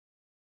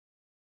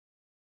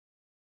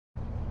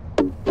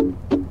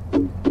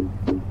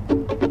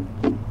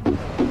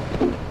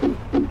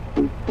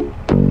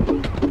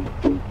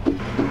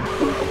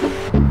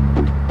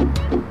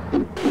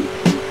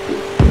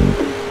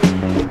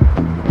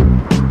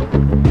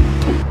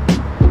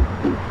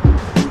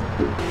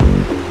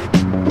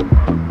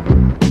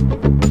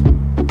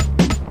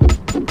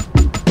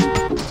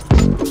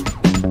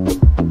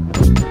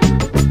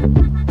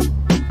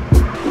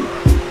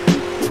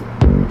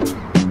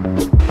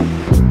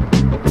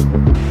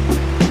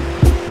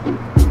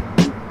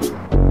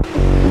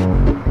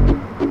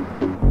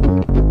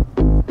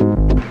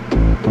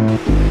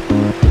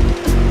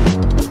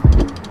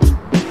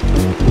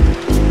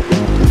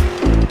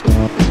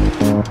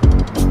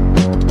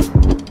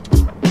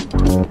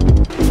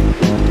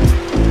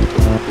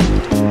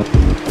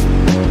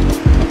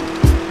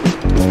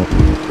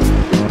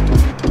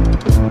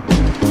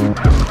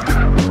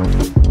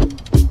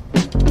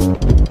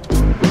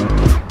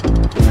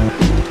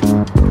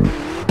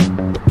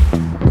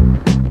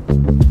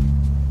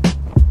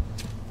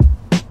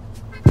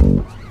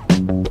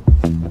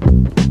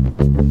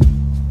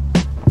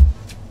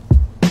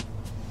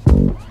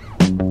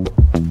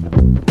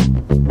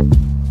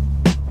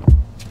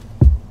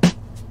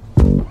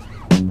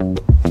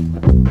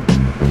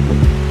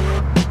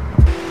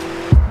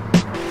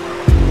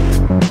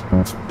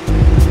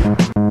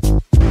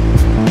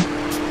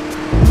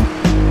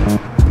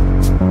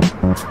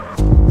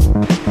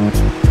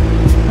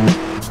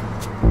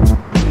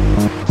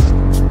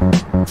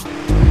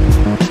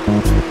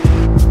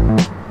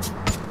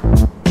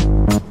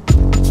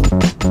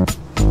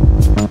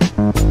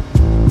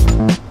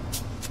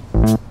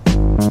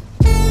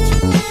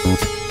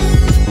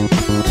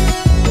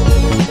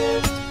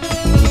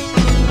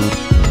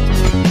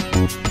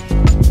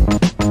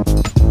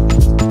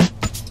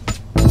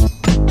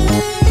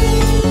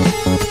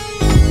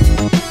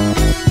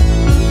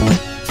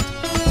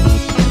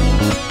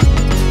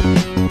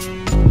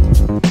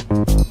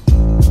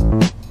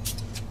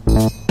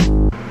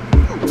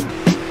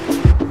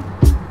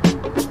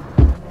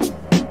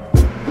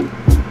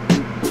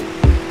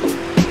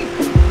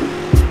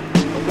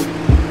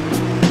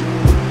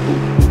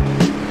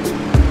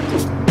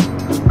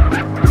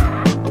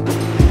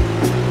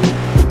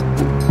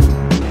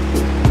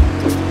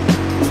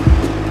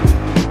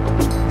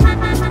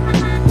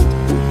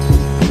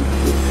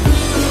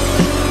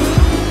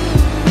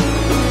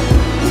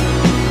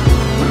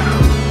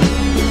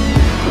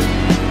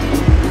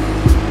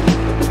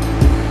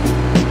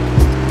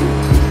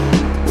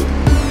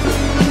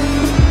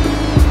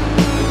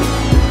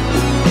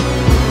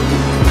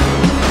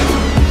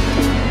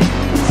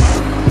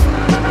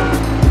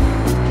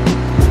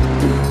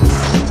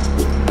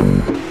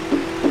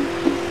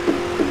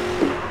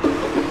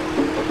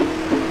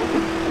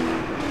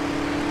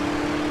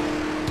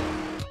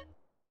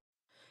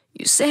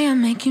say I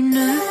make you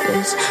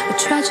nervous, a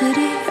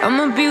tragedy, I'm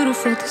a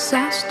beautiful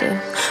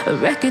disaster, a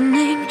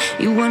reckoning,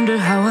 you wonder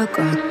how I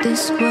got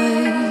this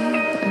way.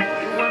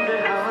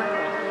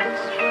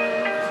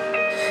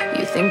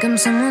 You think I'm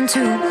someone to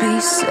be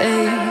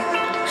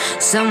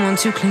saved, someone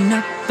to clean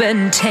up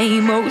and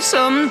tame. Oh,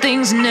 some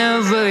things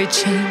never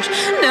change,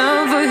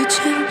 never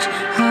change.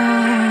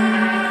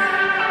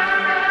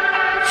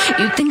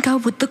 You think I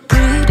would look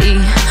pretty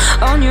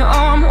on your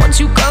arm once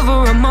you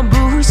cover up my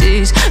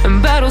bruises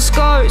and battle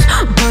scars,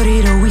 but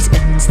it always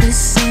ends the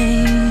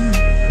same.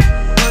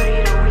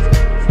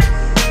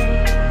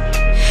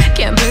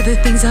 Can't bear the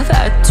things I've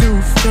had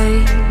to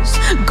face,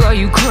 got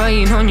you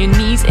crying on your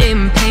knees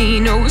in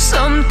pain. Oh,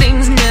 some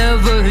things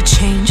never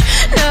change,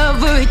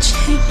 never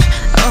change.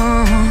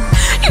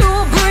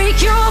 You'll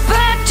break your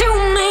back to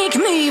make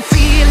me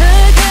feel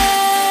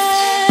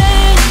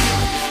again,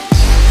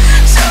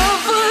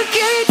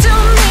 suffocate to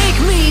make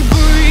me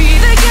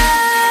breathe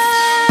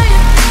again,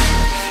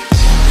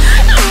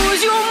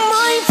 lose your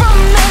mind from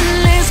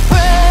endless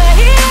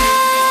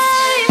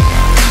pain.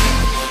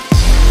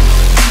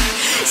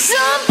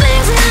 Some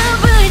things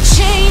never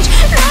change,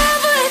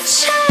 never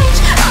change.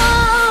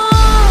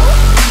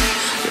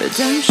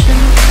 Redemption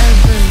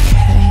ever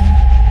came.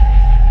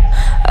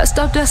 I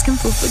stopped asking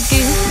for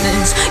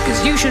forgiveness,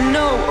 cause you should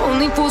know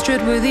only fools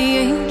tread where the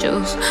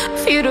angels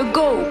fear to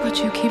go, but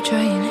you keep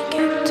trying to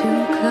get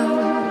too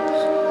close.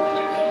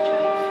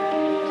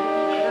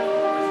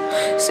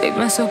 Save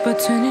myself by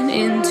turning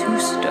into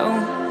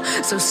stone,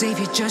 so save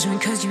your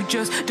judgment cause you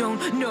just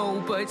don't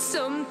know. But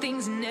some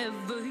things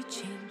never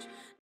change.